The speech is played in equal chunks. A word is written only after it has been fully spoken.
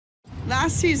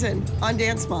last season on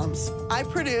Dance Moms, I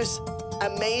produce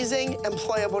amazing,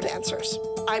 employable dancers.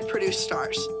 I produce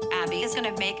stars. Abby is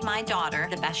gonna make my daughter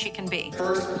the best she can be.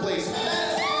 First place.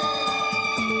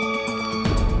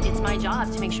 It's my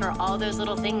job to make sure all those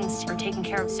little things are taken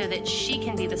care of so that she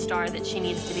can be the star that she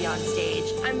needs to be on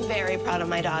stage. I'm very proud of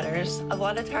my daughters. A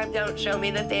lot of times don't show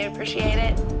me that they appreciate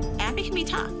it. Abby can be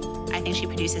tough. I think she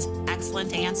produces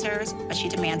excellent dancers, but she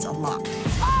demands a lot. Arms,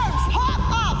 hop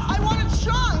up! I want it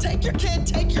strong! Take your kid,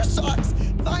 take your socks,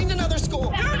 find another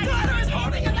school. Your daughter is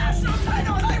holding a national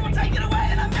title and I will take it away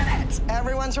in a minute!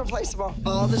 Everyone's replaceable.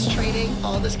 All this training,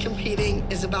 all this competing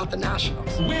is about the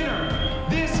nationals. Winner,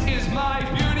 this is my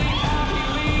beauty Abby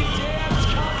Lee Dance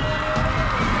Company.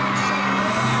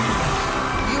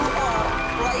 You are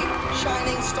bright,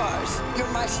 shining stars.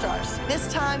 You're my stars.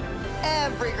 This time,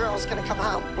 every girl's gonna come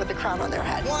home with a crown on their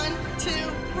head. 1, 2, 3.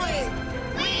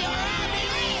 We are Abby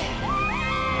Lee!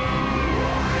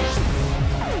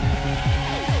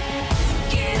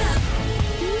 Get up,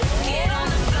 get on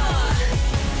the floor.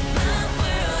 My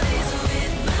world is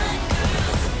with my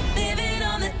girls, living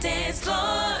on the dance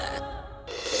floor.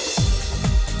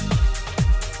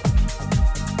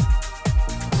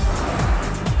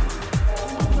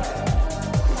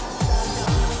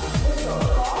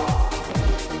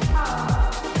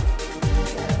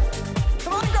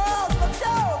 Come on, girls, let's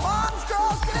go! Moms,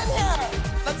 girls, get in here!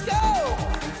 Let's go!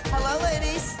 Hello,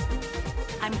 ladies.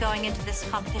 I'm going into this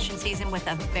competition season with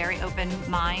a very open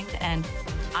mind, and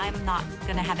I'm not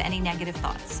gonna have any negative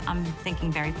thoughts. I'm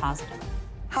thinking very positive.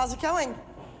 How's it going?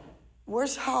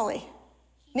 Where's Holly?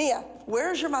 Nia,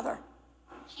 where's your mother?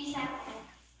 She's at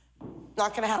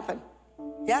Not gonna happen.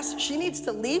 Yes, she needs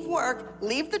to leave work,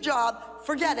 leave the job,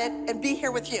 forget it, and be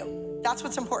here with you. That's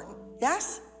what's important.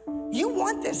 Yes? You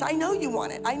want this. I know you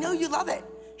want it. I know you love it.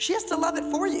 She has to love it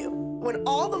for you. When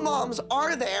all the moms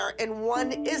are there and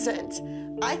one isn't,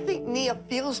 I think Nia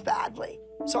feels badly.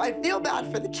 So I feel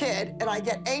bad for the kid, and I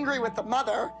get angry with the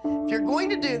mother. If you're going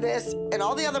to do this, and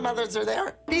all the other mothers are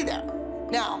there, be there.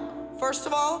 Now, first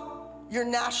of all, you're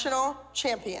national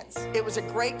champions. It was a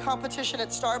great competition at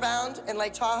Starbound in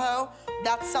Lake Tahoe.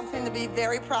 That's something to be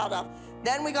very proud of.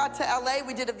 Then we got to LA,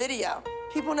 we did a video.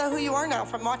 People know who you are now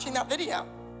from watching that video.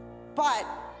 But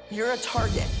you're a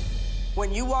target.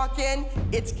 When you walk in,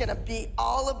 it's gonna be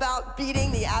all about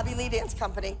beating the Abby Lee Dance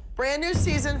Company. Brand new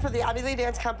season for the Abby Lee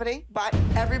Dance Company, but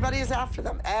everybody is after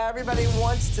them. Everybody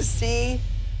wants to see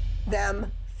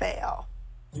them fail.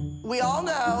 We all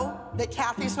know that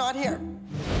Kathy's not here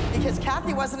because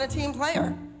Kathy wasn't a team player.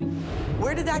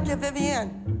 Where did that get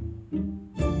Vivienne?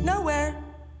 Nowhere.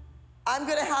 I'm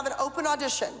gonna have an open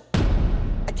audition,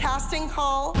 a casting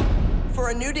call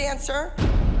for a new dancer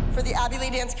for the Abby Lee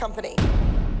Dance Company.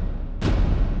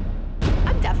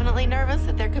 I'm definitely nervous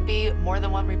that there could be more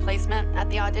than one replacement at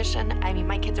the audition. I mean,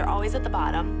 my kids are always at the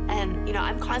bottom, and, you know,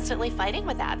 I'm constantly fighting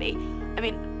with Abby. I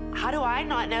mean, how do I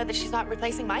not know that she's not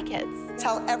replacing my kids?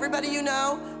 Tell everybody you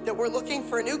know that we're looking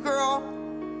for a new girl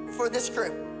for this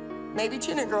group. Maybe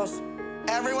 2 new girls.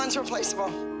 Everyone's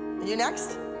replaceable. You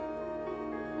next?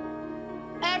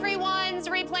 Everyone's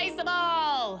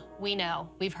replaceable. We know,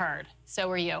 we've heard. So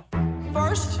are you.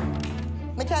 First,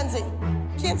 Mackenzie.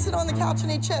 Can't sit on the couch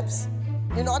and eat chips.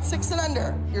 You're not 6 and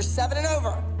under. You're 7 and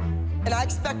over. And I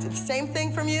expected the same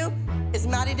thing from you as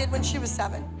Maddie did when she was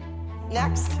 7.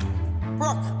 Next,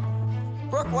 Brooke.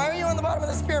 Brooke, why are you on the bottom of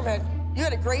this pyramid? You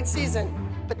had a great season,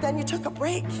 but then you took a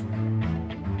break.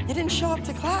 You didn't show up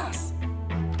to class.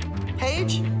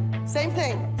 Paige, same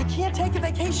thing. You can't take a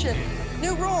vacation.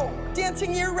 New rule,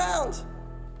 dancing year-round.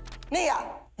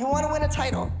 Nia, you want to win a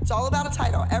title. It's all about a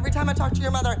title. Every time I talk to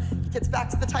your mother, it gets back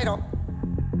to the title.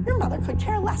 Your mother could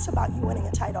care less about you winning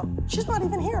a title. She's not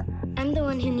even here. I'm the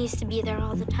one who needs to be there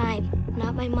all the time,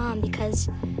 not my mom, because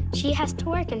she has to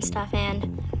work and stuff,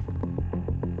 and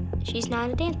she's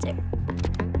not a dancer.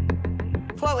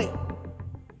 Chloe,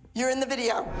 you're in the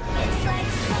video. It's like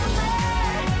summer,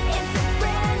 it's a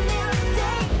brand new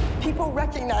day. People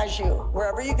recognize you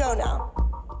wherever you go now.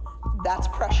 That's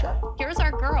pressure. Here's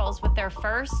our girls with their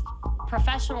first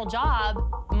professional job.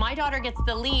 My daughter gets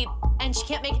the lead, and she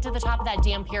can't make it to the top of that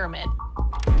damn pyramid.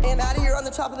 And Maddie, you're on the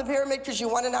top of the pyramid because you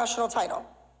won a national title.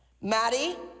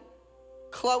 Maddie,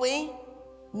 Chloe,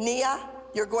 Nia,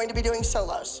 you're going to be doing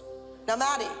solos. Now,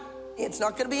 Maddie, it's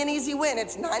not going to be an easy win.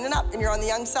 It's 9 and up, and you're on the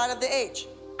young side of the age.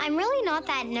 I'm really not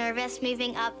that nervous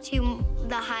moving up to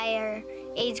the higher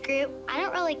age group. I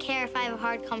don't really care if I have a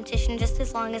hard competition, just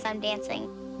as long as I'm dancing.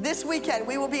 This weekend,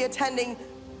 we will be attending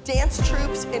dance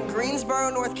troops in Greensboro,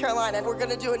 North Carolina, and we're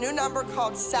gonna do a new number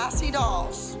called Sassy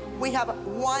Dolls. We have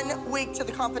 1 week to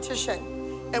the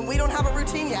competition, and we don't have a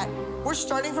routine yet. We're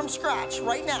starting from scratch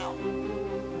right now.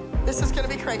 This is gonna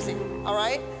be crazy, all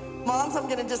right? Moms, I'm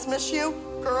gonna dismiss you.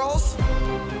 Girls,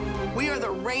 we are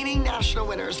the reigning national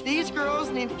winners. These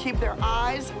girls need to keep their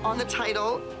eyes on the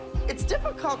title. It's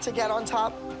difficult to get on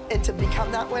top and to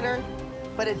become that winner,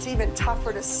 but it's even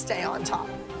tougher to stay on top.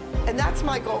 And that's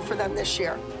my goal for them this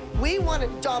year. We want to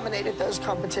dominate at those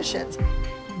competitions.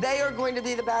 They are going to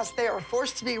be the best. They are a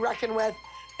force to be reckoned with,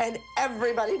 and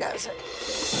everybody knows it.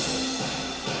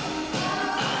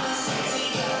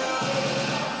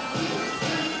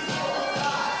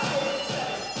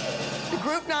 The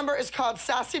group number is called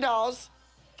Sassy Dolls.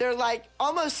 They're like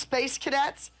almost space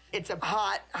cadets. It's a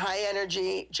hot,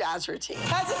 high-energy jazz routine.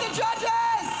 Heads of the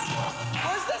judges!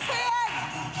 Where's this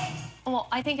hand? Well,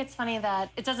 I think it's funny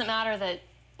that it doesn't matter that,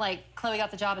 like, Chloe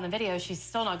got the job in the video. She's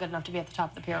still not good enough to be at the top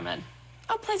of the pyramid.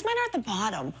 Oh, please, mine are at the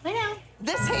bottom. I know.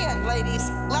 This hand, ladies,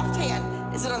 left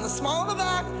hand, is it on the small of the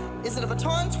back? Is it a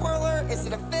baton twirler? Is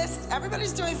it a fist?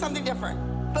 Everybody's doing something different.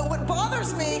 But what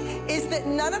bothers me is that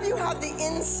none of you have the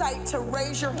insight to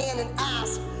raise your hand and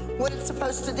ask what it's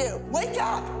supposed to do. Wake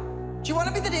up! Do you want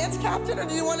to be the dance captain, or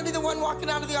do you want to be the one walking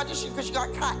out of the audition because you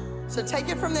got cut? So take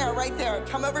it from there, right there.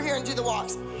 Come over here and do the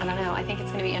walks. I don't know. I think it's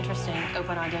going to be interesting,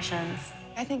 open auditions.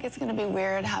 I think it's gonna be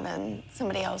weird having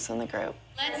somebody else in the group.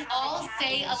 Let's all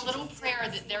say a little prayer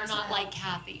that they're not like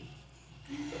Kathy.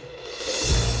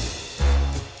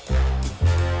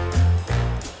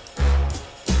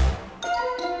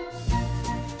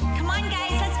 Come on,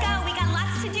 guys, let's go. We got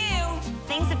lots to do.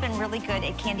 Things have been really good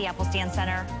at Candy Apple's Dance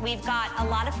Center. We've got a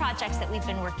lot of projects that we've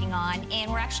been working on,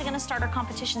 and we're actually going to start our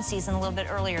competition season a little bit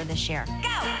earlier this year.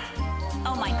 Go!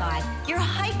 Oh, my God. You're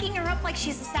hiking her up like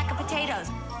she's a sack of potatoes.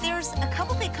 There's a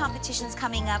couple big competitions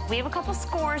coming up. We have a couple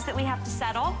scores that we have to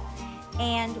settle.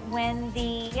 And when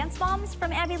the dance moms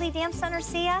from Abby Lee Dance Center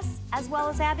see us, as well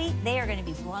as Abby, they are going to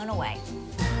be blown away.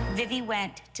 Vivi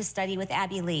went to study with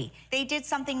Abby Lee. They did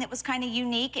something that was kind of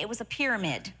unique. It was a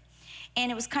pyramid.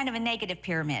 And it was kind of a negative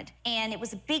pyramid. And it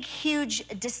was a big, huge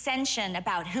dissension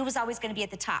about who was always going to be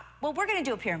at the top. Well, we're going to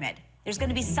do a pyramid. There's going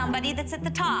to be somebody that's at the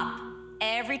top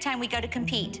every time we go to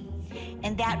compete.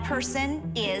 And that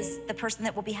person is the person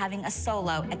that will be having a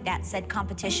solo at that said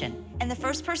competition. And the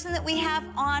first person that we have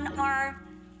on our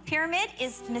pyramid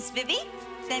is Miss Vivi.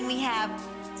 Then we have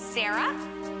Sarah.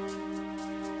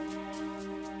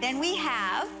 Then we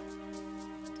have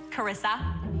Carissa.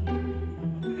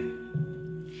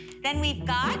 Then we've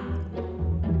got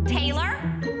Taylor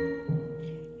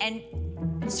and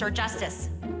Sir Justice.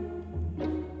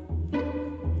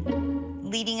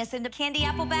 Leading us into Candy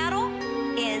Apple Battle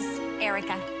is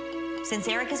Erica. Since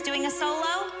Erica's doing a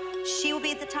solo, she will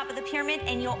be at the top of the pyramid,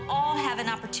 and you'll all have an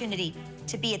opportunity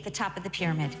to be at the top of the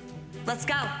pyramid. Let's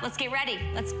go. Let's get ready.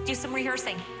 Let's do some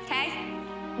rehearsing, okay?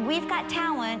 We've got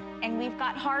talent, and we've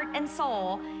got heart and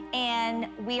soul, and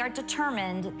we are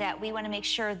determined that we want to make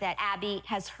sure that Abby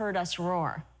has heard us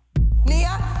roar. Nia,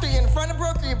 are you in front of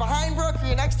Brooke? Are you behind Brooke? Are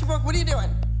you next to Brooke? What are you doing?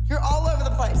 You're all over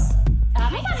the place. I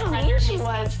thought how mean she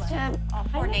was. Oh,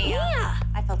 poor Nia.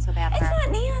 I felt so bad for her. It's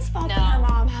not Nia's fault that her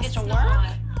mom has to work.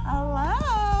 Not.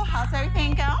 Hello, how's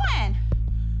everything going?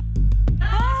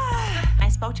 I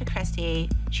spoke to Christy.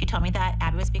 She told me that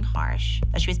Abby was being harsh,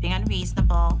 that she was being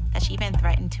unreasonable, that she even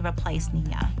threatened to replace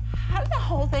Nia. How did the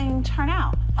whole thing turn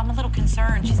out? I'm a little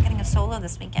concerned. She's getting a solo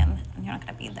this weekend, and you're not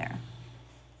going to be there.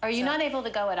 Are you not able to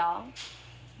go at all?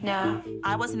 No,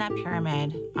 I was in that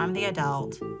pyramid. I'm the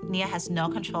adult. Nia has no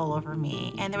control over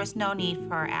me, and there was no need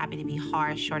for Abby to be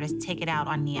harsh or to take it out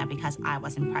on Nia because I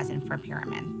wasn't present for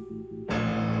pyramid.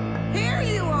 Here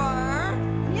you are.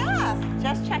 Yes,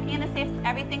 just checking in to see if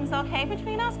everything's okay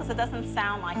between us, because it doesn't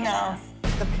sound like it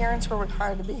is. The parents were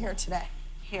required to be here today.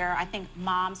 Here, I think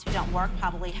moms who don't work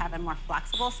probably have a more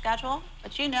flexible schedule,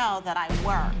 but you know that I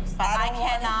work, so I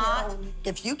cannot.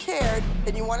 If you cared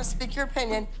and you want to speak your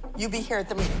opinion, you be here at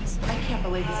the meetings. I can't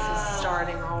believe this is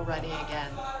starting already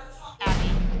again. Abby,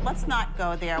 let's not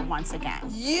go there once again.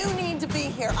 You need to be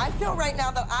here. I feel right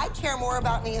now that I care more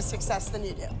about Nia's success than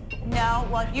you do. No,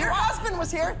 well, your husband was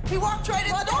here. He walked right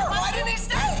in the door. Why didn't he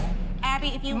stay? Abby,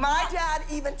 if you... My dad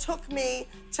even took me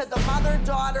to the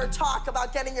mother-daughter talk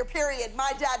about getting your period.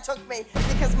 My dad took me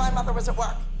because my mother was at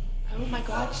work. Oh my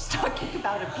God, she's talking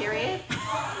about a period?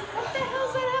 What the hell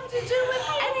does that have to do with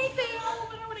anything? Oh,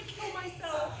 I want to kill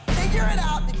myself. Figure it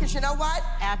out, because you know what?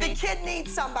 Abby, the kid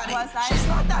needs somebody. Was I? She's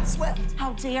not that swift.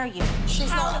 How dare you?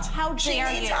 She's not. How dare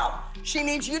you? She needs help. She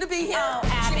needs you to be here. Oh,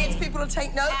 Abby. She needs people to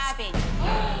take notes. Abby.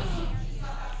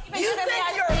 You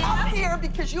think you're up here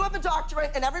because you have a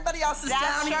doctorate and everybody else is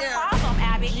down here. That's your problem,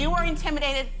 Abby. You were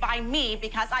intimidated by me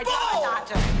because I did a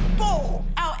doctorate. Bull!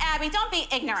 Oh, Abby, don't be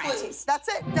ignorant. Please, that's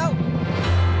it. Go.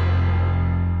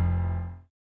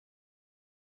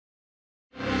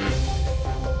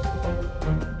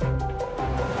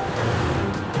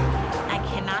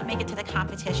 make it to the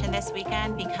competition this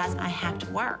weekend because I have to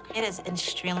work. It is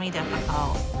extremely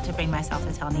difficult to bring myself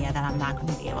to tell Nia that I'm not going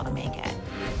to be able to make it.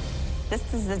 This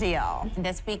is the deal.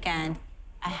 This weekend,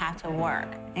 I have to work.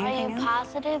 Are you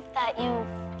positive that you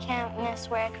can't miss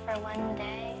work for one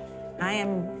day? I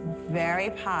am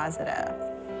very positive.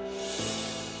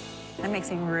 That makes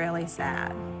me really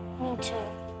sad. Me too.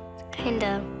 It's kind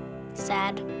of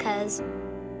sad because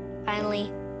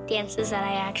finally dances that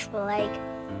I actually like,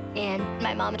 and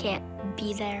my mom can't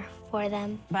be there for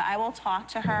them. But I will talk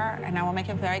to her, and I will make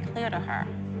it very clear to her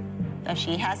that if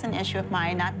she has an issue with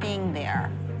mine not being there,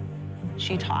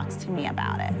 she talks to me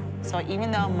about it. So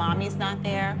even though Mommy's not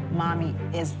there, Mommy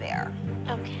is there.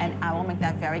 Okay. And I will make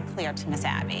that very clear to Miss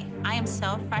Abby. I am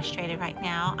so frustrated right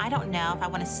now. I don't know if I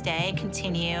want to stay,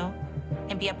 continue,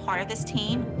 and be a part of this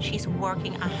team. She's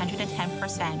working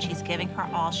 110%. She's giving her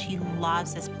all. She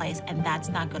loves this place, and that's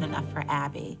not good enough for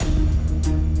Abby.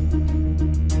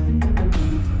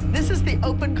 This is the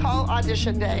open call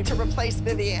audition day to replace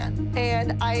Vivian.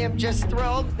 And I am just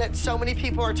thrilled that so many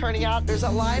people are turning out. There's a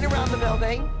line around the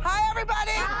building. Hi,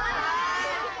 everybody.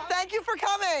 Hi. Thank you for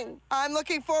coming. I'm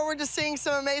looking forward to seeing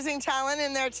some amazing talent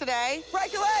in there today.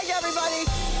 Break a leg, everybody.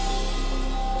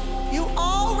 You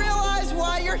all realize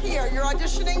why you're here. You're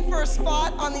auditioning for a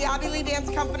spot on the Abby Lee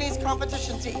Dance Company's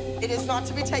competition team. It is not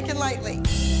to be taken lightly.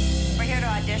 We're here to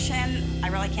audition. I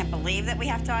really can't believe that we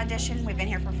have to audition. We've been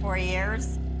here for 4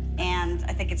 years. And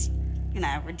I think it's,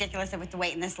 ridiculous that we have to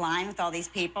wait in this line with all these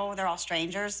people. They're all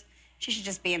strangers. She should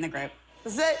just be in the group.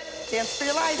 This is it. Dance for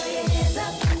your life. Throw your hands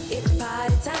up. It's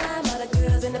party time. All the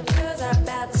girls and the girls are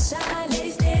about to shine.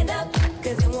 Ladies, stand up,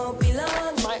 because it won't be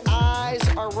long. My eyes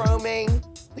are roaming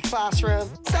the classroom.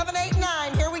 7, 8,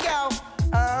 9, here we go.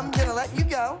 I'm gonna let you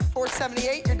go.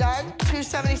 478, you're done.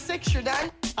 276, you're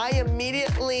done. I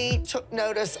immediately took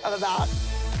notice of about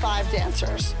 5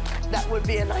 dancers. That would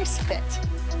be a nice fit.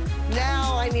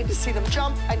 Now I need to see them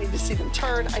jump, I need to see them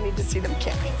turn, I need to see them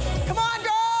kick. Come on,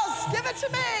 girls, give it to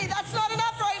me. That's not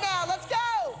enough right now, let's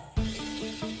go.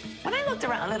 When I looked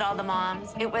around at all the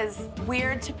moms, it was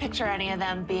weird to picture any of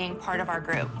them being part of our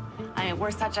group. I mean,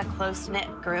 we're such a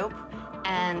close-knit group,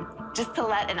 and just to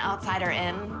let an outsider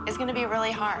in is gonna be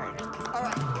really hard. All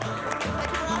right.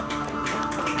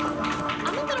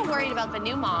 I'm a little worried about the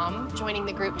new mom joining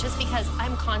the group just because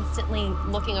I'm constantly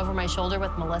looking over my shoulder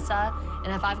with Melissa,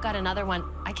 and if I've got another one,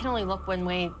 I can only look one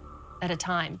way at a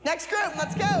time. Next group,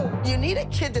 let's go. You need a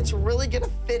kid that's really gonna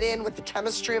fit in with the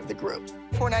chemistry of the group.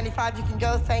 495, you can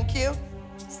go, thank you.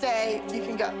 Stay, you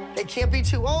can go. They can't be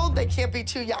too old, they can't be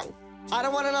too young. I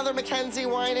don't want another Mackenzie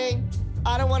whining.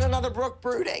 I don't want another Brooke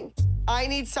brooding. I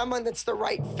need someone that's the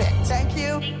right fit. Thank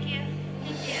you. Thank you.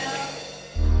 Thank you.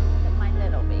 Put my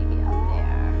little baby up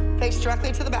there. Face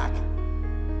directly to the back.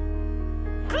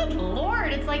 Good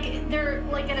Lord, it's like they're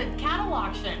like at a cattle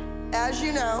auction. As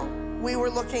you know, we were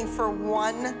looking for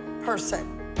one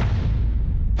person.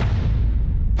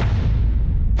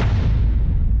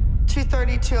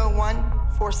 230, 201,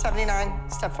 479,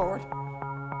 step forward.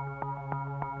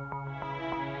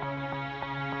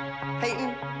 Peyton,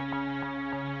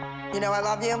 you know I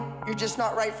love you. You're just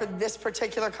not right for this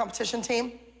particular competition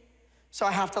team, so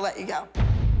I have to let you go.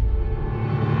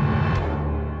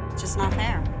 It's just not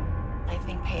fair. I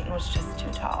think Peyton was just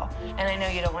too tall. And I know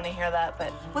you don't want to hear that,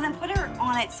 but... Well, then put her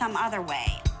on it some other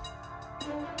way.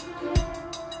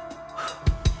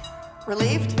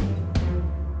 Relieved?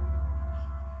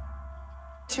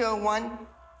 201,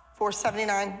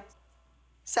 479.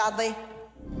 Sadly,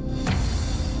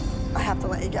 I have to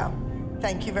let you go.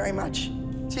 Thank you very much.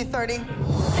 230.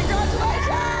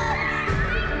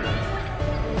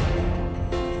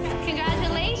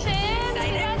 Congratulations!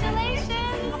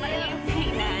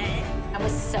 I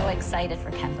was so excited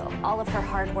for Kendall. All of her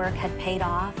hard work had paid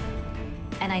off,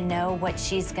 and I know what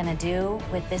she's gonna do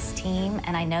with this team,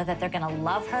 and I know that they're gonna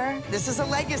love her. This is a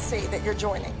legacy that you're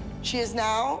joining. She is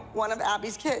now one of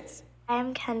Abby's kids.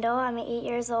 I'm Kendall, I'm 8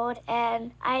 years old,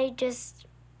 and I just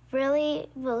really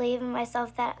believe in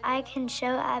myself that I can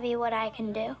show Abby what I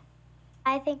can do.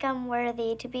 I think I'm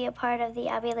worthy to be a part of the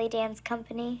Abby Lee Dance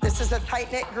Company. This is a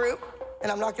tight-knit group,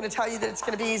 and I'm not gonna tell you that it's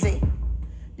gonna be easy.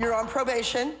 You're on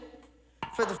probation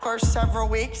for the first several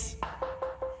weeks,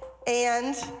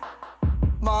 and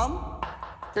Mom,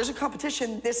 there's a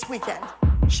competition this weekend.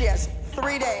 She has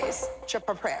 3 days to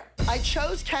prepare. I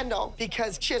chose Kendall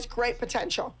because she has great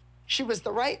potential. She was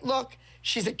the right look,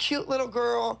 she's a cute little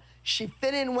girl, she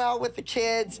fit in well with the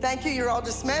kids. Thank you, you're all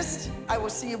dismissed. I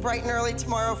will see you bright and early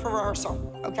tomorrow for rehearsal,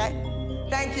 okay?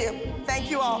 Thank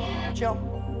you all. Jill.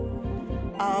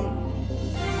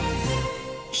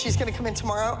 She's gonna come in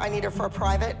tomorrow. I need her for a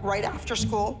private right after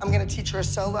school. I'm gonna teach her a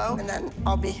solo, and then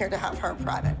I'll be here to have her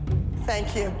private.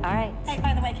 Thank you. All right. Hey,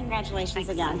 by the way, congratulations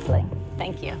again.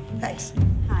 Thank you. Thanks.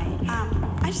 Hi.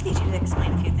 I just need you to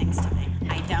explain a few things to me.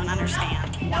 I don't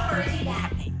understand.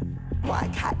 Why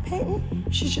cat painting?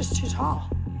 She's just too tall.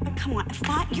 Oh, come on,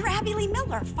 you're Abby Lee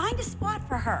Miller. Find a spot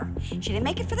for her. She didn't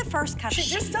make it for the first cut. She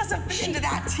just doesn't fit into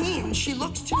that team. She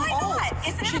looks too old. Why not?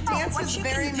 Isn't it she about what dances you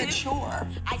very can do? mature.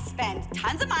 I spend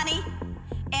tons of money,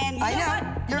 and you I know know.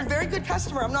 what? You're a very good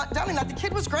customer. I'm not doubting that. The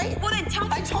kid was great. Well, then tell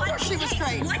me I told her what she it was takes.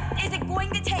 great. What is it going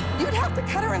to take? You'd have to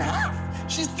cut her in half.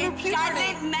 She's through It puberty.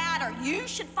 doesn't matter. You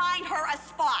should find her a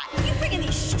spot. You bring in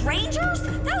these strangers?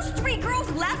 Those 3 girls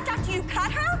left after you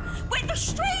cut her? Wait, they're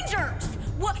strangers.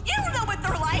 Well, you don't know what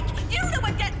they're like. You don't know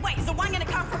what that... Wait, is the one going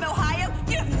to come from Ohio?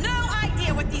 You have no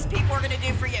idea what these people are going to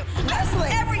do for you. Leslie.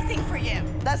 I do everything for you.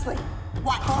 Leslie.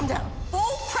 What? Calm down. Bull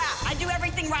crap. I do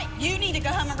everything right. You need to go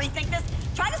home and rethink this.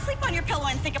 Try to sleep on your pillow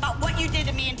and think about what you did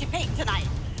to me and to Peyton tonight.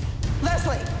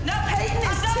 Leslie. No, Peyton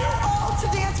is too old to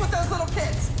dance with those little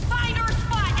kids. Find her a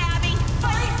spot, Abby.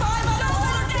 Find my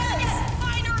little kids. Yes,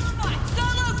 find her a spot.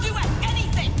 Solo, do it.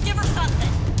 Anything. Give her something.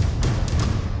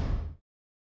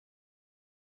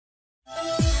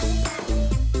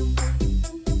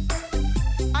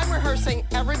 I'm rehearsing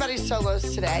everybody's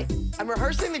solos today. I'm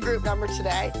rehearsing the group number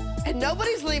today, and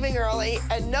nobody's leaving early,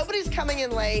 and nobody's coming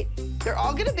in late. They're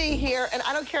all gonna be here, and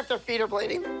I don't care if their feet are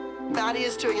bleeding. Maddie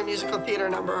is doing a musical theater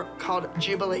number called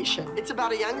Jubilation. It's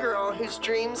about a young girl whose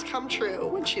dreams come true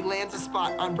when she lands a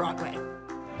spot on Broadway.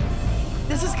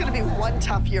 This is gonna be one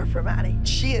tough year for Maddie.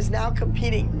 She is now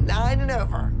competing 9 and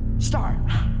over. Star,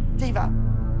 diva.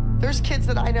 There's kids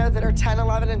that I know that are 10,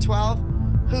 11, and 12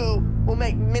 who will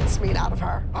make mincemeat out of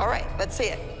her. All right, let's see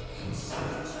it.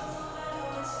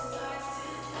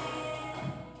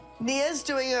 Nia's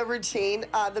doing a routine.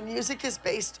 The music is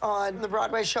based on the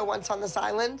Broadway show Once on This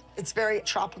Island. It's very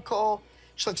tropical.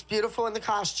 She looks beautiful in the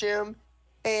costume.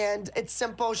 And it's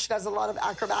simple. She does a lot of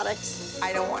acrobatics.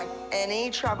 I don't want any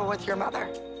trouble with your mother.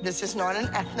 This is not an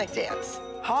ethnic dance.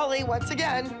 Holly, once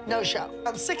again, no show.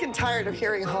 I'm sick and tired of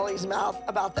hearing Holly's mouth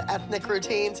about the ethnic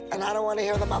routines, and I don't want to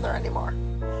hear the mother anymore.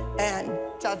 And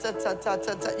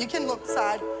ta-ta-ta-ta-ta-ta. You can look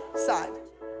side, side.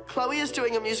 Chloe is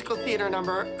doing a musical theater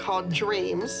number called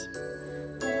Dreams.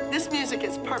 This music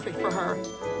is perfect for her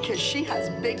because she has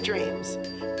big dreams,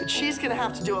 but she's gonna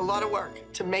have to do a lot of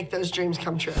work to make those dreams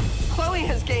come true. Chloe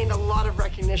has gained a lot of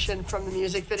recognition from the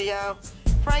music video.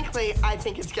 Frankly, I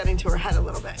think it's getting to her head a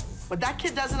little bit. What that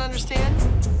kid doesn't understand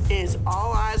is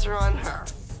all eyes are on her.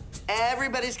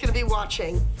 Everybody's gonna be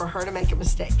watching for her to make a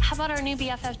mistake. How about our new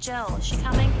BFF, Jill? Is she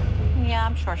coming? Yeah,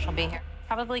 I'm sure she'll be here.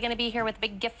 Probably gonna be here with a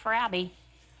big gift for Abby.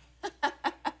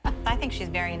 I think she's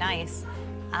very nice.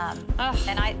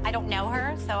 And I don't know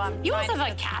her, so I'm You also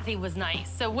thought Kathy was nice,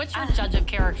 so what's your judge of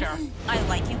character? I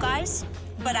like you guys,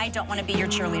 but I don't want to be your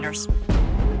cheerleaders.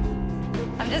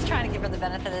 I'm just trying to give her the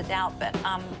benefit of the doubt, but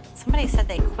somebody said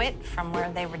they quit from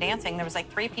where they were dancing. There was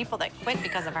like 3 people that quit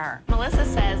because of her. Melissa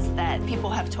says that people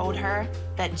have told her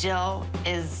that Jill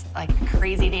is like a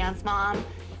crazy dance mom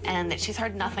and that she's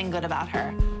heard nothing good about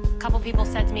her. A couple people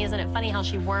said to me, isn't it funny how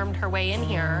she wormed her way in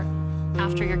here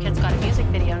after your kids got a music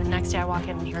video, and the next day I walk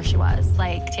in and here she was,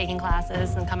 like taking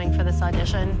classes and coming for this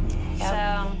audition. Yep.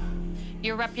 So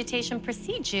your reputation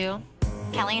precedes you.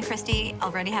 Kelly and Christy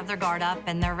already have their guard up,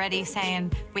 and they're already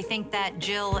saying, we think that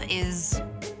Jill is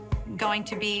going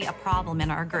to be a problem in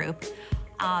our group.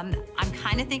 I'm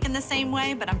kind of thinking the same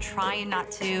way, but I'm trying not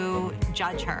to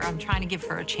judge her. I'm trying to give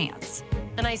her a chance.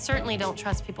 And I certainly don't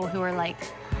trust people who are like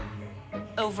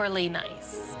overly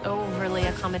nice, overly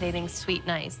accommodating, sweet,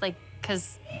 nice, like,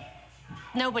 because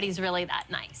nobody's really that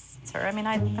nice. Sir, I mean,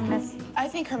 I miss. I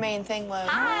think her main thing was...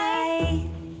 Hi.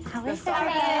 How is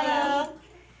everybody?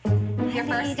 Your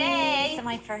first day. It's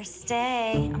my first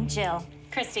day. I'm Jill.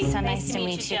 Christy. So nice to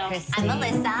meet you, Jill. Christy. I'm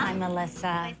Melissa. I'm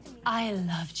Melissa. I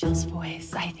love Jill's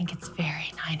voice. I think it's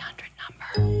very 900 number.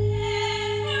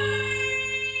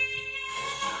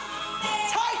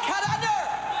 Tight, cut under!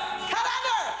 Cut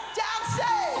under!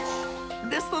 Downstage!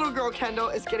 This little girl, Kendall,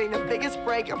 is getting the biggest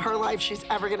break of her life she's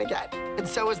ever gonna get. And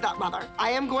so is that mother. I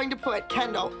am going to put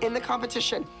Kendall in the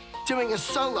competition doing a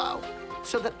solo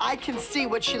so that I can see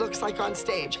what she looks like on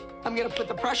stage. I'm gonna put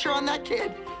the pressure on that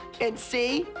kid and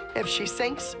see if she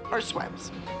sinks or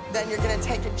swims. Then you're gonna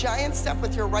take a giant step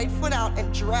with your right foot out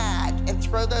and drag and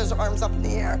throw those arms up in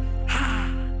the air.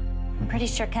 I'm pretty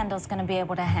sure Kendall's gonna be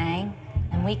able to hang.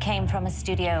 And we came from a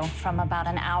studio from about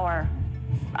an hour.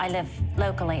 I live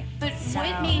locally. But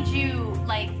what made you,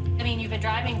 like, I mean, you've been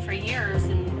driving for years,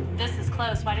 and this is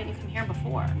close, why didn't you come here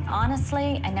before?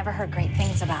 Honestly, I never heard great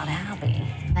things about Abby.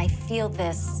 I feel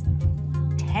this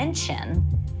tension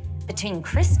between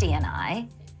Christy and I.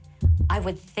 I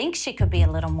would think she could be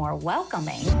a little more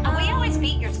welcoming. We always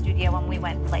beat your studio when we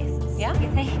went places. Yeah.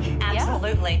 You think?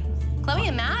 Absolutely. Chloe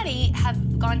and Maddie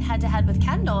have gone head-to-head with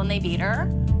Kendall, and they beat her.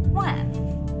 When?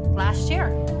 Last year.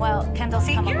 Well, Kendall's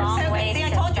come a long way See, I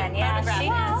since told you, then. Yeah, photograph. she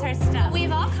knows her stuff.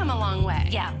 We've all come a long way.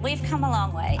 Yeah, we've come a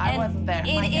long way. I And wasn't there.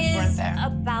 My It kids weren't is there.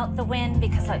 about the win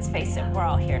because, let's face it, we're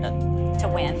all here to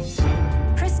win.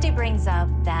 Christy brings up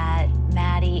that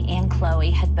Maddie and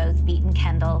Chloe had both beaten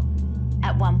Kendall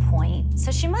at one point, so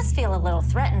she must feel a little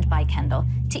threatened by Kendall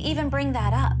to even bring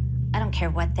that up. I don't care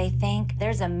what they think.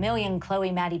 There's a million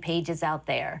Chloe Maddie pages out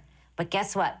there. But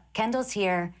guess what? Kendall's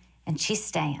here, and she's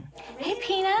staying. Hey,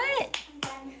 Peanut.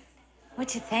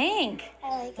 What'd you think?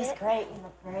 I like it. Great. You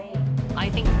look great. I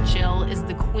think Jill is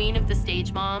the queen of the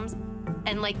stage moms.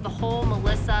 And like the whole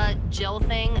Melissa Jill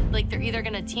thing, like they're either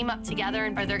gonna team up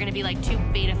together or they're gonna be like two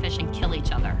beta fish and kill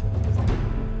each other.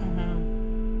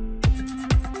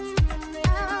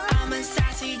 I'm a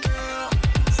sassy girl.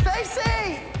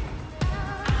 Stacy!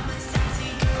 I'm a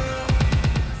sassy girl.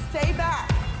 Stay back.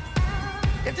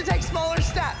 You have to take smaller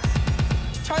steps.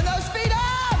 Turn those feet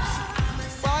out!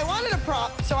 Well, I wanted a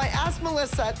prop, so I asked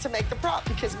Melissa to make the prop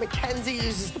because Mackenzie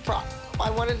uses the prop. I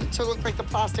wanted it to look like the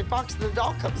plastic box that the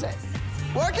doll comes in.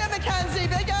 Work it, Mackenzie,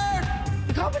 bigger!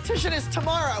 The competition is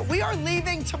tomorrow. We are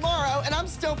leaving tomorrow, and I'm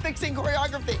still fixing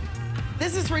choreography.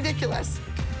 This is ridiculous.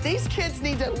 These kids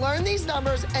need to learn these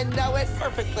numbers and know it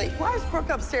perfectly. Why is Brooke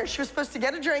upstairs? She was supposed to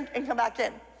get a drink and come back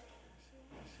in.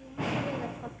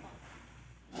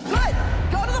 Good.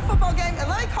 Go to the football game and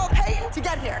let me call Peyton to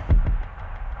get here.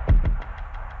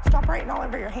 Stop writing all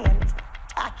over your hand. It's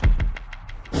tacky.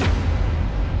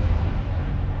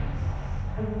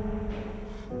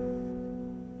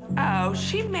 Oh,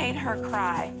 she made her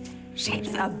cry.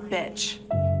 She's a bitch.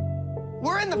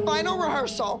 We're in the final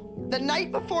rehearsal the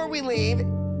night before we leave,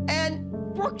 and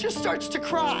Brooke just starts to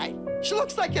cry. She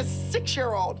looks like a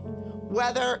 6-year-old.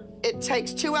 Whether it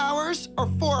takes 2 hours or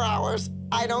 4 hours,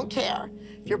 I don't care.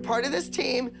 If you're part of this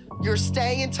team, you're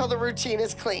staying until the routine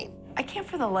is clean. I can't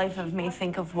for the life of me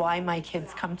think of why my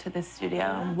kids come to this studio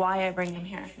and why I bring them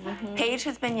here. Paige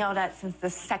has been yelled at since the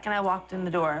second I walked in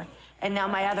the door, and now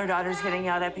my other daughter's getting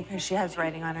yelled at because she has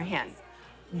writing on her hands.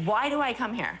 Why do I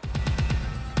come here?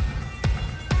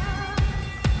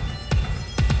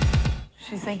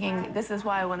 She's thinking, this is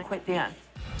why I want to quit dance.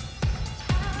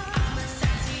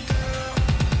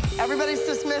 Everybody's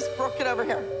dismissed. Brooke, get over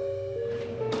here.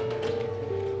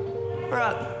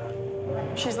 Brooke.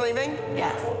 She's leaving?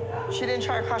 Yes. She didn't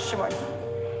try her costume on.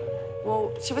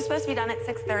 Well, she was supposed to be done at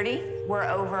 6:30. We're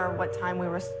over what time we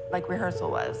were, like,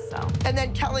 rehearsal was, so. And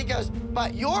then Kelly goes,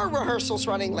 but your rehearsal's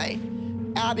running late.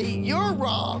 Abby, you're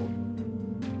wrong.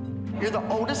 You're the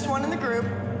oldest one in the group.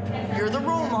 You're the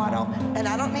role model, and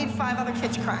I don't need 5 other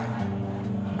kids crying.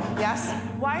 Yes?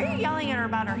 Why are you yelling at her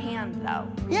about her hand, though?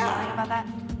 Yeah. Yelling about that?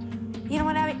 You know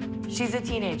what, Abby? She's a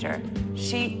teenager.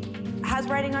 She has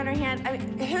writing on her hand. I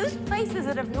mean, whose place is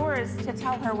it of yours to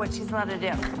tell her what she's allowed to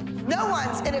do? No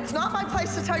one's, and it's not my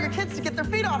place to tell your kids to get their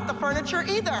feet off the furniture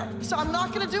either. So I'm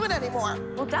not gonna do it anymore.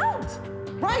 Well, don't.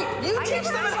 Right, you teach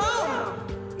them at home.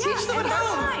 Teach them at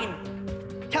home. Fine.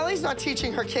 Kelly's not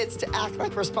teaching her kids to act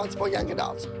like responsible young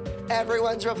adults.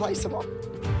 Everyone's replaceable.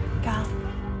 Go.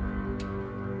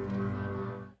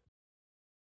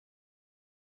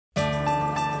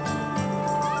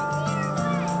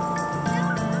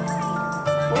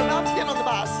 We're about to get on the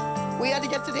bus. We had to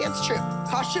get to dance troupe.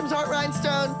 Costumes aren't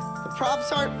rhinestone, the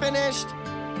props aren't finished.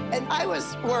 And I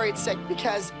was worried sick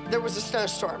because there was a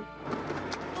snowstorm.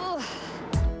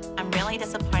 I'm really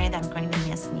disappointed that I'm going to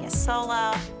miss Nia's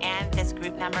solo and this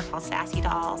group number called Sassy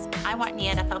Dolls. I want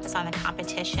Nia to focus on the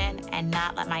competition and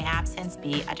not let my absence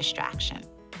be a distraction.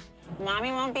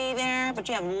 Mommy won't be there, but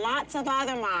you have lots of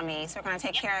other mommies who are going to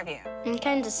take care of you. I'm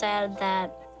kind of sad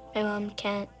that my mom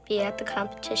can't be at the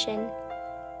competition.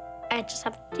 I just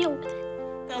have to deal with it.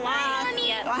 Good luck.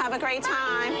 We'll have a great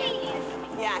time.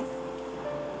 Yes.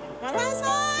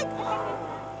 Melissa!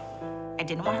 I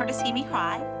didn't want her to see me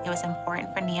cry. It was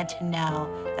important for Nia to know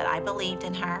that I believed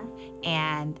in her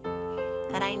and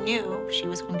that I knew she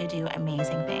was going to do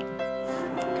amazing things. Go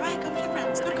ahead, go with your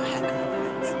friends. Go ahead, go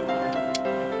with your friends.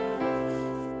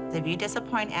 If you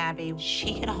disappoint Abby,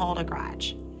 she can hold a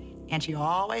grudge. And she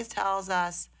always tells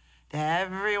us that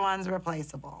everyone's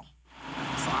replaceable.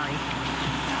 Sorry.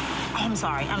 I'm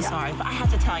sorry, but I have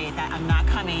to tell you that I'm not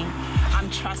coming. I'm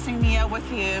trusting Nia with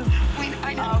you.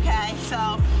 I know. Okay,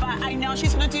 so, but I know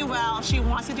she's gonna do well. She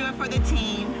wants to do it for the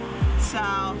team,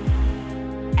 so.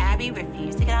 Abby Abby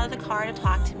refused to get out of the car to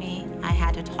talk to me. I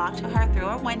had to talk to her through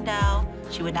a window.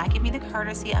 She would not give me the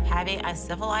courtesy of having a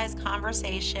civilized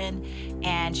conversation,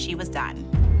 and she was done.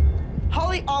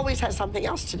 Holly always has something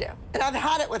else to do, and I've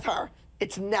had it with her.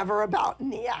 It's never about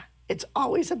Nia. It's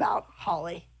always about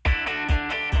Holly.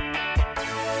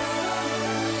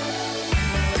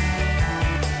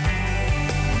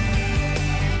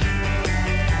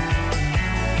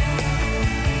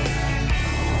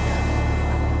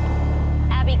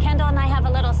 Abby, Kendall and I have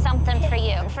a little something for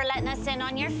you for letting us in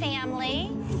on your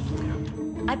family.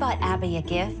 I bought Abby a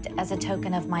gift as a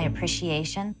token of my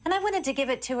appreciation, and I wanted to give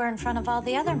it to her in front of all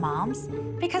the other moms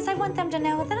because I want them to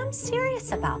know that I'm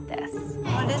serious about this.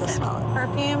 What is it?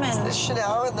 Perfume and the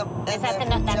Chanel and the. Is that that's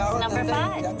number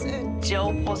 5? That's it.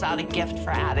 Jill pulls out a gift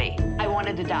for Abby. I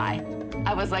wanted to die.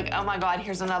 I was like, oh my God,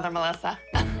 here's another Melissa.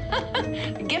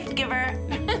 Gift giver.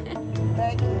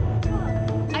 Thank you.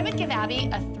 I would give Abby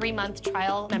a 3-month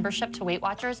trial membership to Weight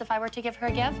Watchers if I were to give her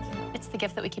a gift. It's the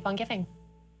gift that we keep on giving.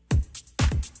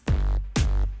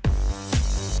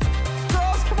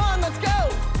 Girls, come on, let's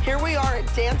go. Here we are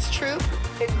at Dance Troupe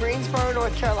in Greensboro,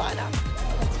 North Carolina.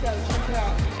 Let's go, check it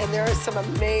out. And there is some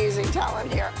amazing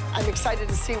talent here. I'm excited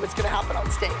to see what's gonna happen on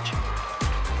stage.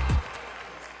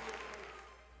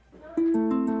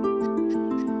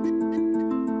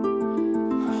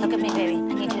 Look at me, baby.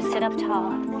 I need you to sit up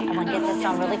tall. I want to get this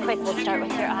on really quick. We'll start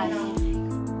with your eyes.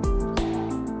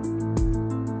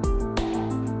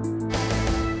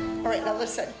 All right, now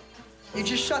listen. You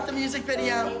just shot the music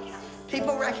video.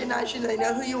 People recognize you. They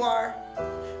know who you are.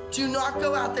 Do not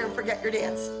go out there and forget your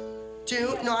dance.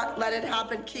 Do not let it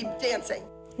happen. Keep dancing.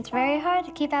 It's very hard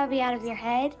to keep Abby out of your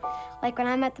head. Like when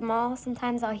I'm at the mall,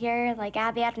 sometimes I'll hear like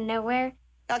Abby out of nowhere.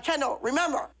 Now, Kendall,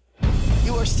 remember,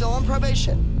 you are still on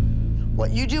probation.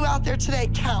 What you do out there today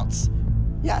counts.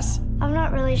 Yes? I'm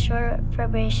not really sure what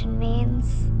probation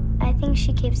means. I think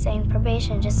she keeps saying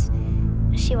probation, just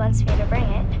she wants me to bring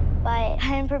it. But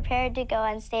I'm prepared to go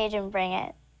on stage and bring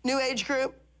it. New age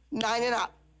group, 9 and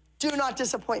up. Do not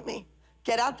disappoint me.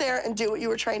 Get out there and do what you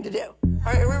were trained to do. All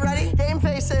right, are we ready? Game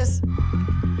faces.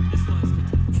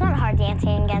 It's not hard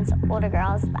dancing against older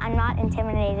girls. I'm not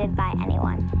intimidated by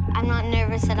anyone. I'm not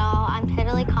nervous at all. I'm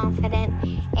totally confident,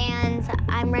 and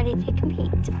I'm ready to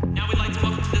compete. Now we'd like to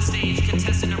welcome to the stage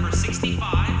contestant number 65.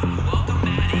 Welcome,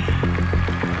 Maddie.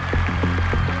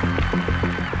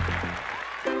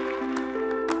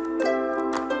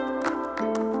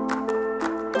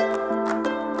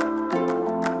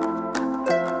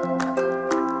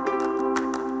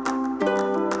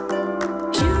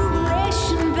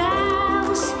 Jubilation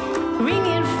bells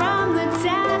ringing from the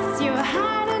depths. You're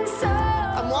hiding so.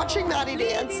 I'm watching Maddie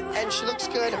dance, and she looks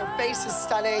good. Her face is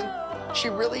stunning. She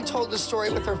really told the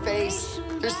story with her face.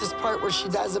 There's this part where she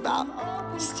does about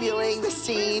stealing the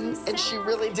scene, and she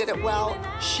really did it well.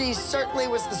 She certainly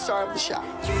was the star of the show.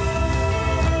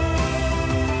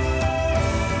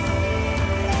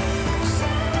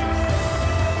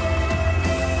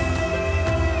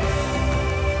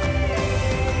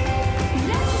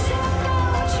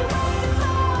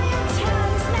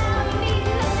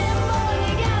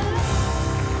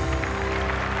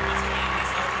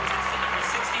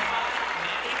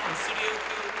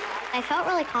 I felt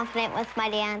really confident with my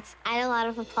dance. I had a lot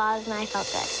of applause, and I felt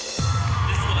good. This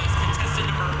was contestant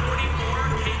number 44,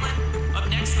 Caitlin. Up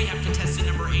next, we have contestant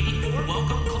number 84.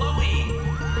 Welcome, Chloe.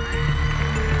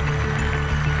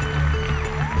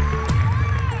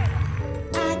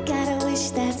 I got a wish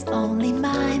that's only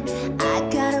mine. I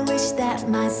got a wish that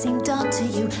might seem dumb to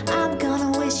you. I'm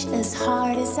gonna wish as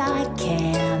hard as I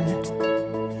can.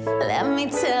 Let me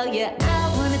tell you,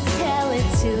 I wanna tell it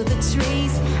to the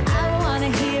trees. I wanna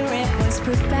hear it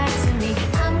whispered back to me.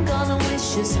 I'm gonna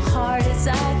wish as hard as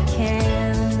I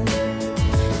can.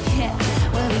 Yeah,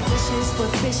 well, we wishes for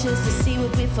fishes to see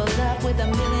what we fill up with a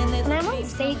million. When I'm on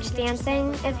stage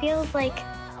dancing, it feels like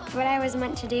what I was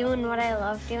meant to do and what I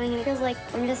love doing. It feels like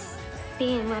I'm just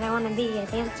being what I want to be, a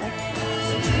dancer.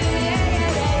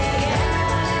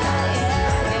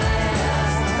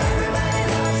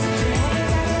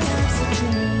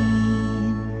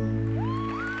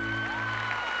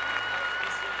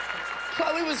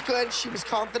 Chloe was good. She was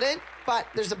confident, but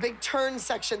there's a big turn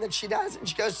section that she does, and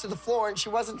she goes to the floor, and she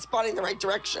wasn't spotting the right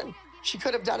direction. She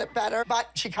could have done it better, but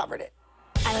she covered it.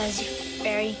 I was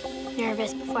very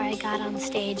nervous before I got on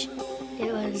stage.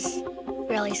 It was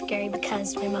really scary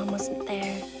because my mom wasn't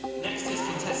there. Next is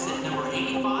contestant number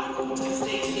 85. Welcome to the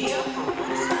stage, Nia.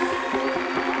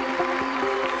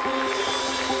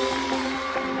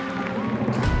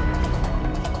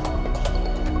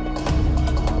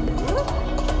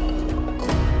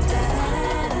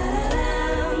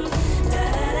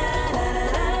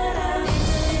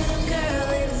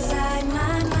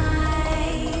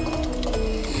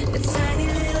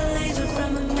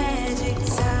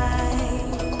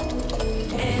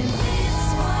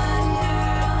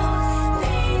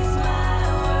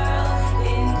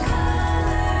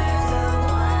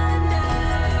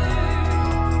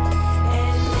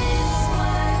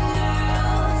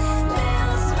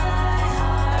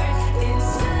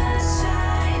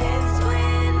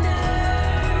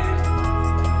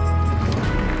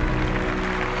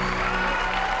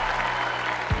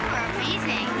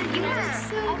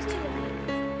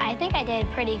 I think I did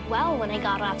pretty well when I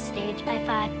got off stage. I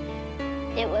thought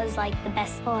it was like the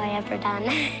best solo I ever done.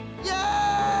 Yay!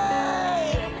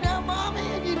 Now, Mommy,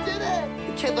 and you did it.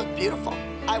 The kid looked beautiful.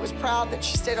 I was proud that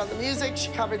she stayed on the music,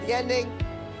 she covered the ending.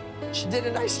 She did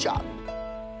a nice job.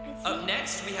 Up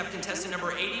next, we have contestant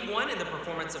number 81 in the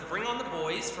performance of Bring on the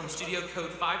Boys from Studio Code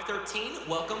 513.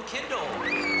 Welcome, Kendall.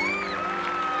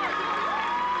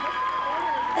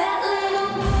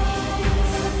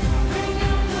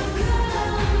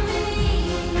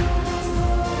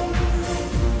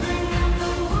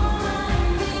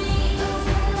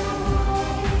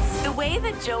 The way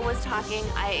that Jill was talking,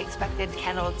 I expected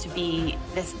Kendall to be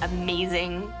this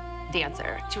amazing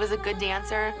dancer. She was a good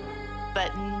dancer,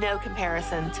 but no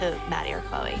comparison to Maddie or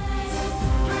Chloe.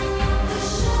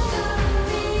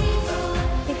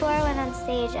 Before I went on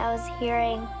stage, I was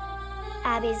hearing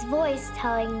Abby's voice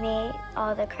telling me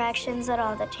all the corrections and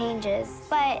all the changes.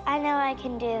 But I know I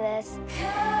can do this.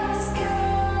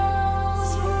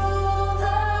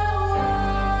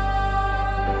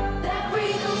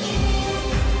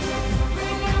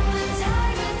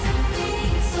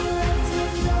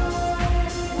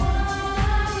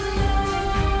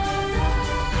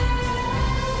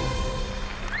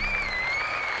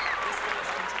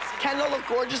 Kendall looked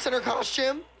gorgeous in her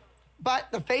costume,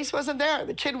 but the face wasn't there.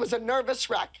 The kid was a nervous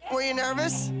wreck. Were you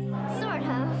nervous? Sort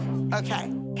of.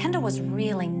 Okay. Kendall was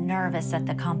really nervous at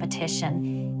the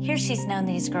competition. Here she's known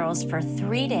these girls for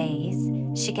 3 days.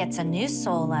 She gets a new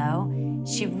solo.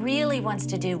 She really wants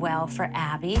to do well for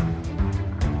Abby.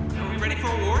 Are we ready for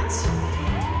awards?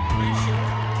 Are you sure?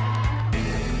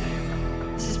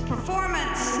 This is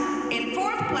performance in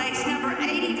 4th place, number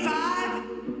 85.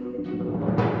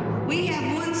 We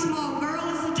have One Small Girl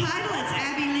as the title. It's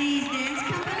Abby Lee's dance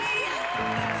company.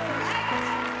 That's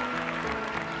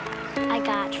correct. I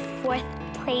got 4th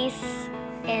place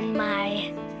in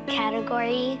my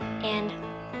category and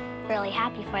really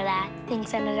happy for that.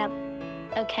 Things ended up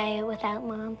okay without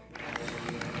Mom.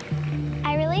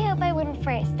 I really hope I win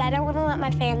first. I don't want to let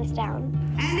my fans down.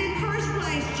 And in 1st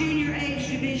place, junior age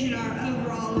division, our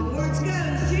overall awards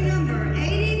goes to number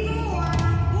 84,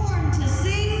 Born to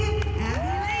Sing,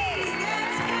 Abby Lee's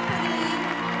dance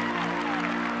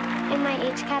company. In my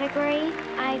age category,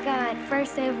 I got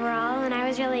 1st overall, and I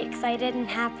was really excited and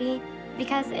happy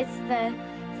because it's the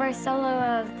first solo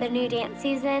of the new dance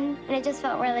season, and it just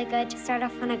felt really good to start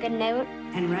off on a good note.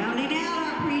 And rounding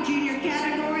out our pre-junior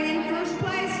category in 1st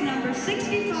place, number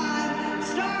 65,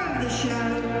 star of the show,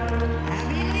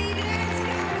 Abby Lee Dance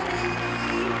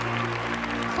Company.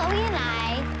 Chloe and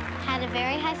I had a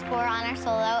very high score on our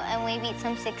solo, and we beat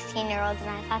some 16-year-olds, and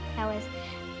I thought that was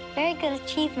a very good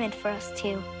achievement for us,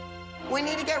 too. We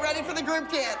need to get ready for the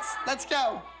group dance. Let's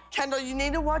go. Kendall, you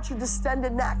need to watch your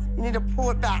distended neck. You need to pull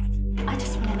it back. I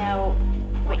just want to know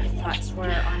what your thoughts were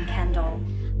on Kendall.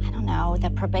 I don't know, the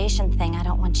probation thing, I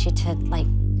don't want you to, like,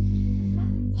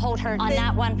 hold her on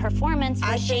that one performance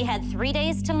where she had 3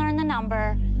 days to learn the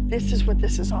number. This is what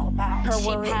this is all about. Her She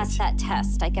worries. passed that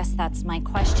test. I guess that's my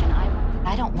question.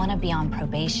 I don't want to be on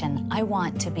probation. I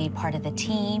want to be part of the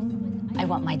team. I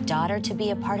want my daughter to be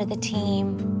a part of the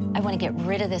team. I want to get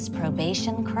rid of this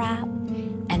probation crap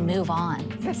and move on.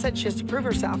 Like I said, she has to prove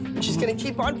herself, and she's going to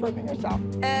keep on proving herself.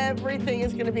 Everything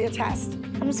is going to be a test.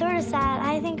 I'm sort of sad.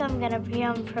 I think I'm going to be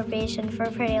on probation for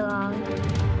pretty long.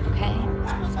 Okay.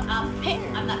 Hey,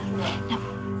 I'm not No,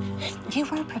 you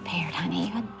were prepared, honey. You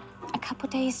had a couple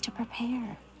days to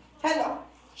prepare. Kendall,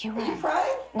 You are were. you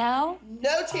crying? No?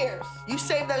 No tears. You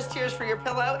save those tears for your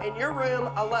pillow in your room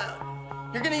alone.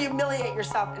 You're going to humiliate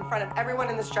yourself in front of everyone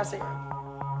in this dressing room.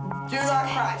 Do not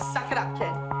cry. Suck it up,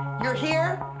 kid. You're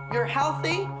here, you're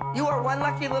healthy, you are one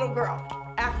lucky little girl.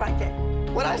 Act like it.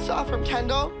 What I saw from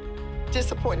Kendall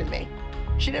disappointed me.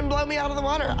 She didn't blow me out of the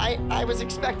water. I was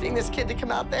expecting this kid to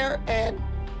come out there and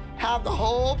have the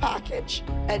whole package,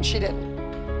 and she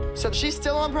didn't. So she's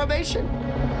still on probation.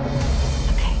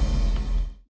 Okay.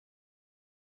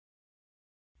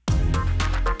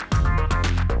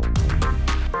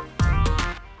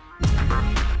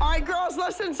 All right, girls,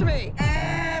 listen to me.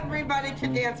 Everybody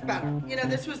can dance better. You know,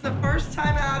 this was the first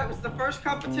time out. It was the first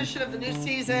competition of the new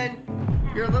season.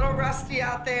 You're a little rusty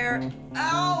out there.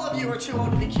 All of you are too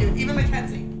old to be cute, even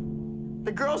Mackenzie.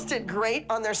 The girls did great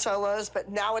on their solos, but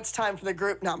now it's time for the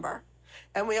group number.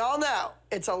 And we all know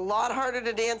it's a lot harder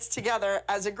to dance together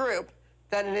as a group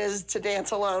than it is to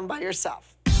dance alone by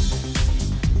yourself.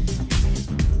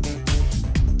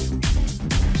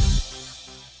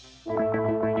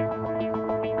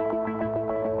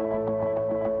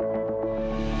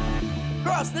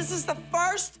 Girls, this is the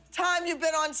first time you've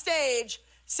been on stage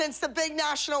since the big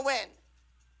national win.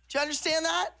 Do you understand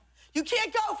that? You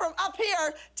can't go from up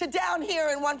here to down here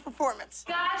in one performance.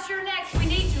 Guys, you're next. We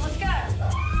need you. Let's go.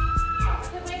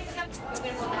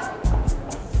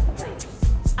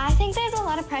 I think there's a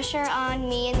lot of pressure on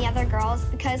me and the other girls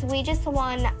because we just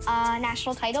won a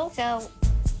national title, so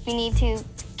we need to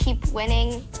keep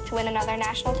winning to win another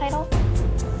national title.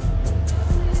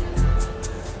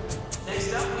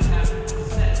 Next up, we have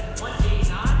set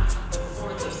 189, the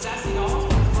performance of Sassy Dolls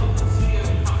with local studio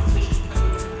competition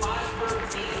code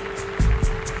 513.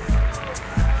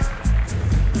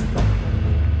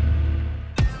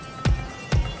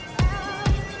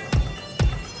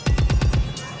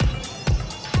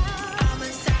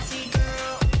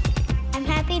 I'm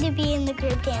happy to be in the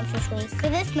group dance this week. For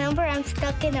this number, I'm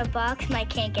stuck in a box and I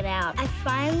can't get out. I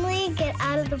finally get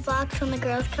out of the box when the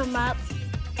girls come up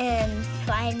and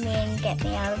find me and get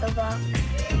me out of the box.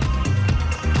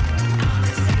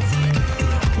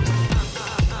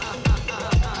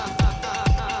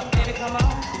 Baby, come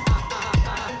on.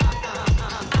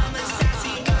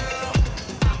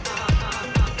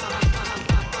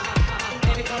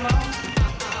 Baby, come on.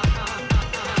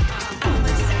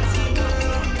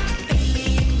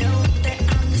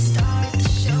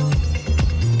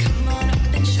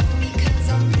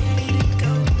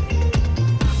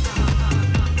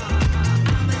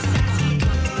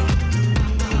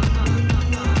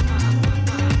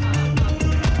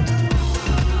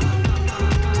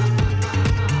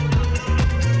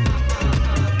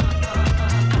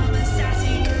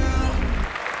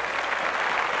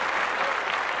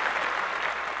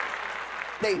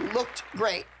 They looked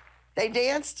great. They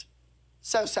danced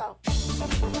so-so. The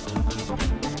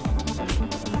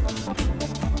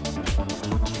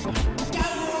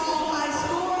overall high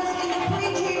scores in the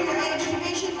pre-junior age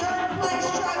division, third place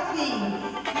trophy.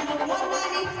 Number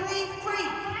 193,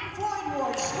 Freak,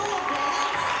 Floyd School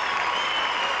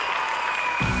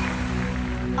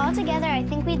Dance. Altogether, I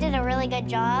think we did a really good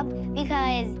job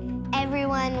because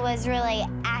everyone was really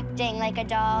acting like a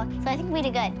doll, so I think we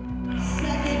did good.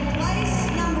 Second place,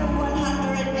 number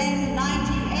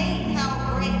 198,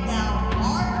 How Great Thou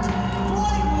Art,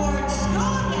 Floyd Ward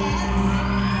School Dance.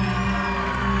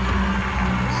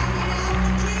 Rounding out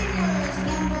the juniors,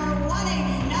 number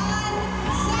 189,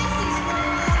 Sassy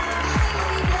School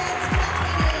Family Dance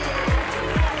Company.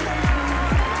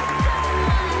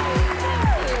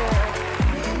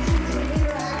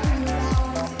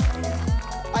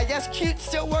 I guess cute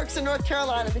still works in North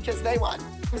Carolina because they won.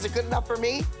 Is it good enough for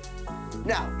me?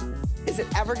 No. Is it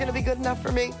ever gonna be good enough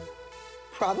for me?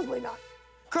 Probably not.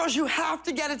 Girls, you have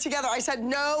to get it together. I said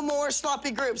no more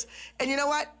sloppy groups. And you know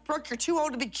what? Brooke, you're too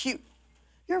old to be cute.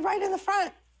 You're right in the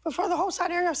front before the whole side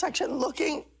area section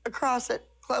looking across at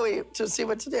Chloe to see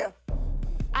what to do.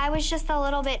 I was just a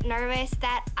little bit nervous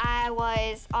that I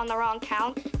was on the wrong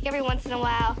count. Every once in a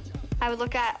while, I would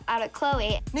look out at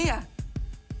Chloe. Nia,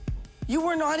 you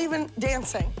were not even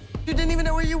dancing. You didn't even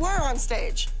know where you were on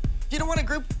stage. You don't want a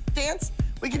group dance?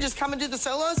 We can just come and do the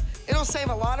solos. It'll save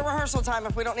a lot of rehearsal time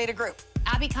if we don't need a group.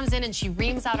 Abby comes in and she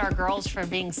reams out our girls for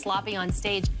being sloppy on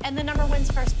stage, and the number wins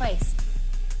first place.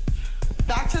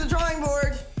 Back to the drawing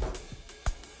board.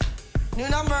 New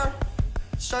number,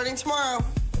 starting tomorrow.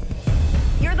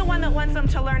 You're the one that wants them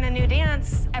to learn a new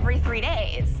dance every 3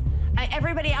 days.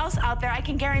 Everybody else out there, I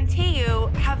can guarantee you,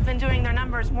 have been doing their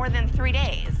numbers more than 3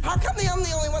 days. How come I'm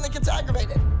the only one that gets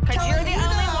aggravated? Because you're the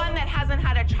only one that hasn't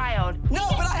had a child. No,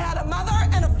 but I had a mother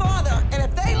and a father, and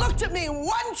if they looked at me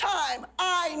one time,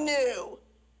 I knew.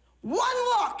 One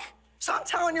look. So I'm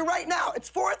telling you right now, it's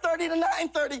 4:30 to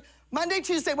 9:30, Monday,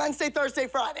 Tuesday, Wednesday, Thursday,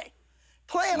 Friday.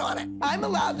 Plan on it. I'm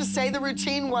allowed to say the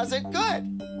routine wasn't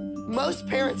good. Most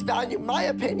parents value my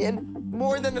opinion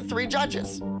more than the 3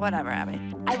 judges. Whatever, Abby.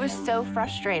 I was so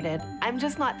frustrated. I'm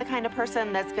just not the kind of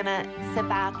person that's gonna sit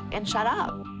back and shut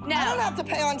up. No. I don't have to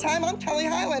pay on time. I'm Kelly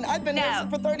Hyland. I've been dancing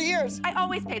for 30 years. I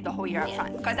always paid the whole year up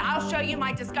front, because I'll show you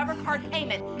my Discover card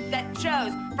payment that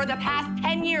shows for the past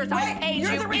 10 years I've paid you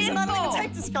You're the reason in I don't full. even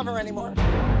take Discover anymore.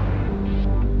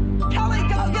 Kelly,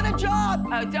 go get a job.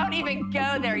 Oh, don't even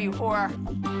go there, you whore.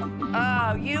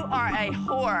 Oh, you are a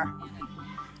whore.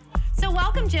 So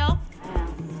welcome, Jill.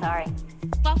 Sorry.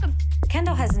 Welcome.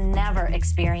 Kendall has never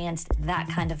experienced that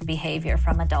kind of behavior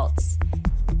from adults.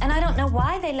 And I don't know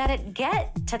why they let it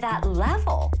get to that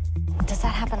level. Does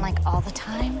that happen like all the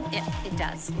time? It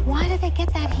does. Why do they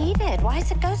get that heated? Why does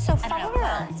it go so far? I don't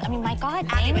know. I mean, my God,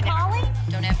 Abby name would never. calling?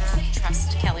 Don't ever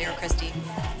trust Kelly or Christy.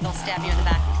 They'll stab you in the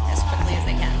back as quickly as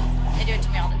they can. They do it to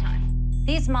me all the time.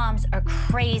 These moms are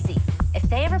crazy. If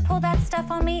they ever pull that stuff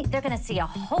on me, they're gonna see a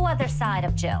whole other side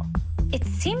of Jill. It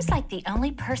seems like the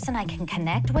only person I can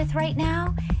connect with right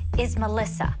now is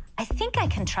Melissa. I think I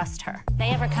can trust her. If they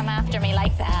ever come after me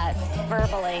like that,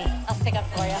 verbally, I'll stick up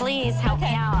for you. Please help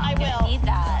me out. I will. Need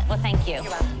that. Well, thank you.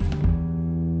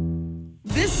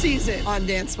 This season on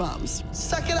Dance Moms,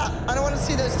 suck it up. I don't want to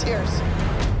see those tears.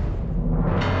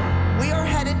 We are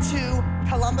headed to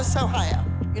Columbus, Ohio.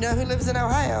 You know who lives in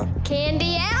Ohio?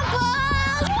 Candy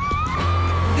apples!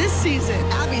 This season,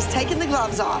 Abby's taking the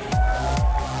gloves off.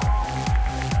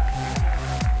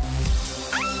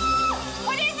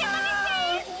 What is it? Let me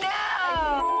see.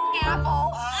 No.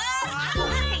 Apple.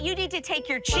 You need to take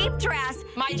your cheap dress.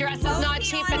 My dress is not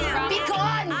cheap and rough. Be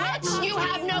gone, witch! You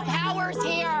have no powers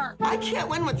here. I can't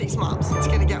win with these moms. It's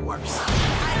gonna get worse.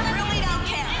 I really don't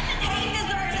care. Kate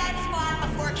deserves that spot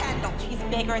before Kendall. She's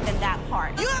bigger than that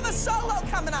part. You have a solo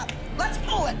coming up. Let's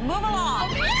pull it. Move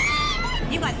along.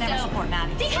 You guys never support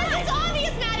Maddie. Because it's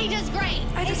obvious Maddie does great.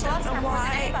 I just don't know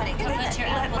why I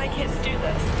let my kids do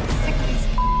this. Sick of these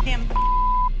damn.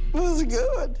 It was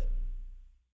good.